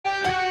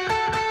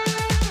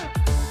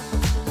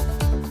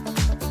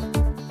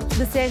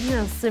The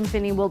Sandhills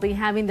Symphony will be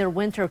having their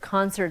winter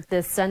concert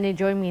this Sunday.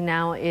 Joining me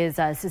now is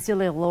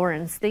Cecilia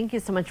Lawrence. Thank you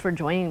so much for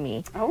joining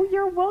me. Oh,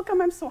 you're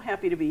welcome. I'm so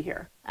happy to be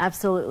here.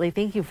 Absolutely.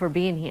 Thank you for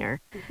being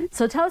here.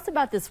 So tell us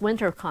about this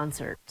winter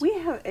concert. We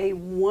have a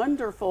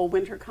wonderful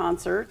winter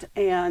concert,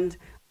 and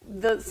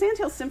the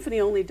Sandhills Symphony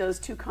only does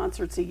 2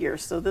 concerts a year.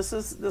 So this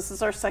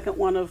is our second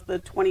one of the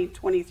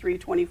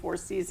 2023-24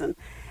 season.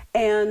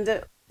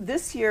 And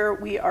this year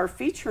we are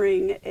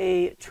featuring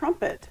a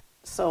trumpet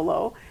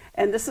solo.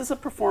 And this is a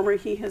performer.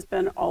 He has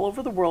been all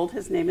over the world.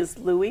 His name is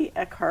Louis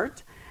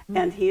Eckhart,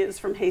 and he is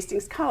from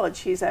Hastings College.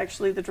 He's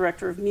actually the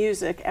director of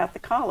music at the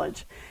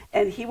college.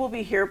 And he will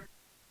be here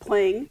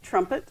playing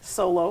trumpet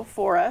solo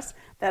for us.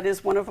 That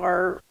is one of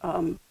our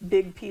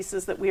big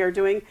pieces that we are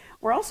doing.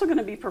 We're also going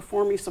to be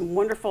performing some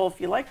wonderful, if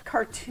you like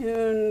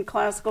cartoon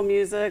classical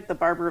music, the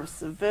Barber of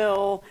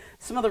Seville,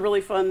 some of the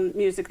really fun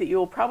music that you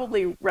will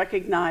probably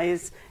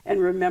recognize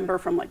and remember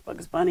from like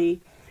Bugs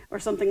Bunny or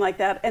something like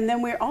that. And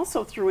then we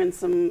also threw in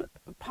some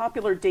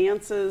popular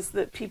dances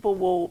that people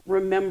will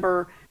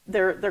remember,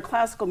 their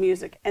classical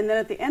music. And then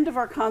at the end of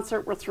our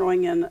concert, we're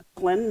throwing in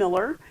Glenn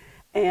Miller,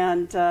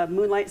 and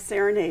Moonlight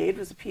Serenade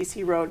was a piece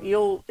he wrote.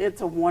 It's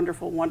a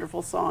wonderful,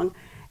 wonderful song.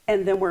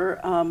 And then we're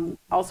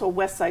also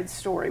West Side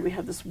Story. We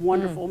have this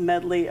wonderful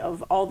medley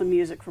of all the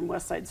music from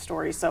West Side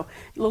Story. So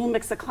a little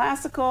mix of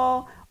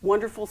classical,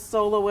 wonderful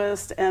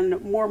soloist,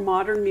 and more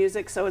modern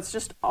music. So it's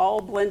just all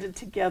blended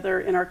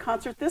together in our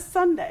concert this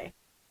Sunday.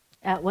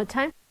 At what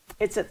time?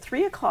 It's at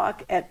 3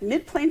 o'clock at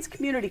Mid-Plains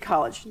Community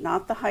College,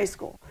 not the high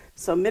school.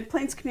 So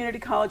Mid-Plains Community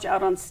College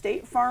out on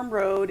State Farm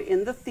Road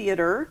in the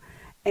theater.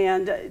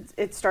 And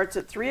it starts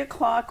at 3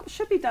 o'clock,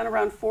 should be done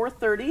around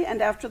 4:30.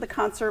 And after the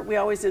concert, we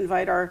always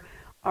invite our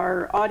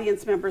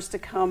audience members to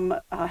come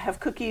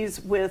have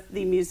cookies with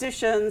the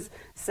musicians,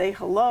 say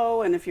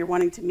hello, and if you're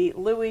wanting to meet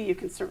Louis, you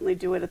can certainly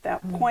do it at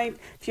that point.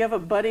 If you have a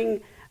budding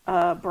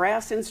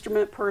brass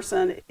instrument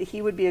person,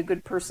 he would be a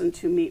good person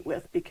to meet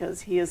with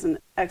because he is an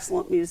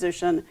excellent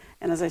musician,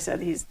 and as I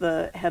said, he's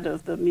the head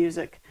of the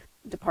music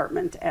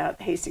department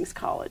at Hastings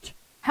College.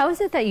 How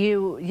is it that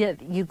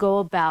you go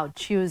about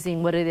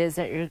choosing what it is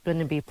that you're going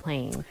to be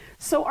playing?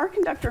 So our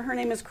conductor, her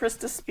name is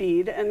Krista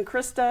Speed, and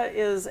Krista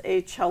is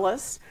a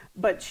cellist,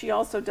 but she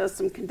also does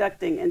some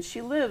conducting, and she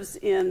lives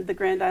in the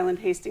Grand Island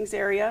Hastings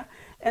area,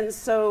 and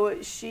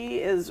so she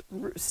is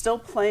still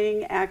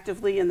playing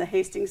actively in the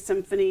Hastings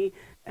Symphony,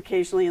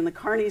 occasionally in the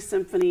Kearney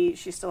Symphony.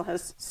 She still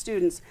has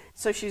students,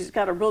 so she's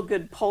got a real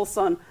good pulse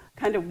on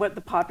kind of what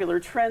the popular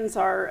trends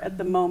are at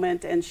the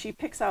moment, and she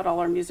picks out all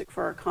our music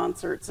for our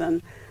concerts.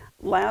 And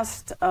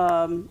last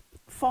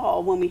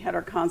fall when we had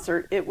our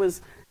concert,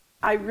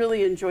 I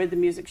really enjoyed the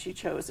music she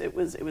chose. It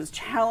was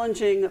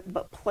challenging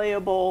but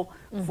playable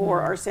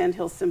for our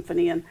Sandhills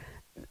Symphony, and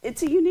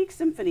it's a unique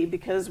symphony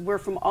because we're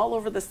from all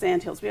over the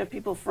Sandhills. We have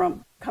people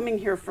coming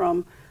here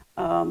from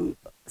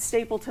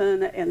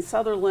Stapleton and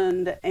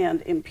Sutherland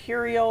and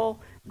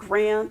Imperial,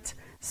 Grant.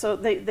 So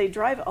they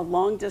drive a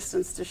long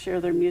distance to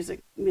share their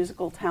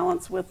musical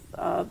talents with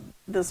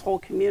this whole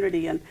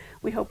community, and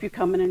we hope you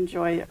come and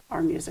enjoy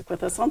our music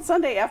with us on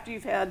Sunday after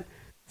you've had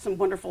some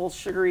wonderful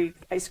sugary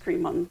ice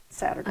cream on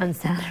Saturday. On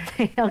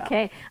Saturday,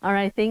 okay. Yeah. All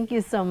right, thank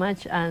you so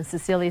much,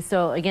 Cecilia.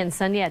 So again,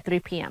 Sunday at 3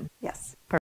 p.m. Yes.